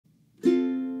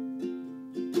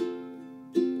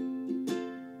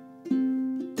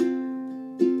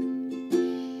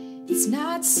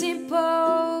What's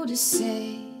simple to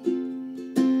say?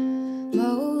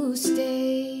 Most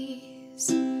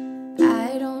days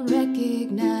I don't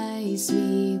recognize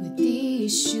me with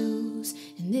these shoes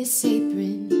and this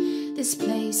apron. This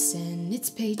place and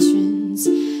its patrons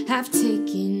have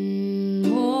taken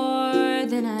more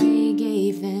than I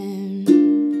gave them.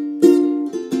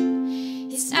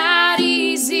 It's not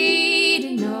easy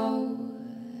to know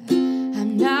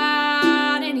I'm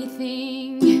not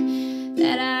anything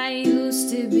that I used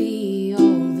to be,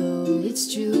 although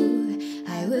it's true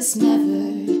I was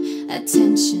never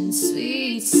attention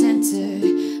sweet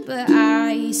center, but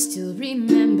I still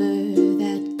remember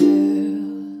that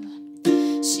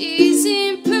girl. She's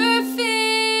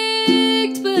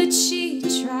imperfect, but she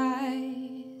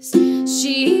tries.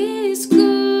 She is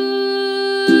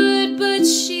good, but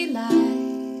she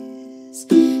lies.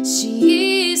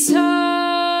 She is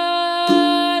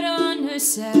hard on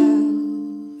herself.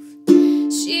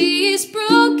 She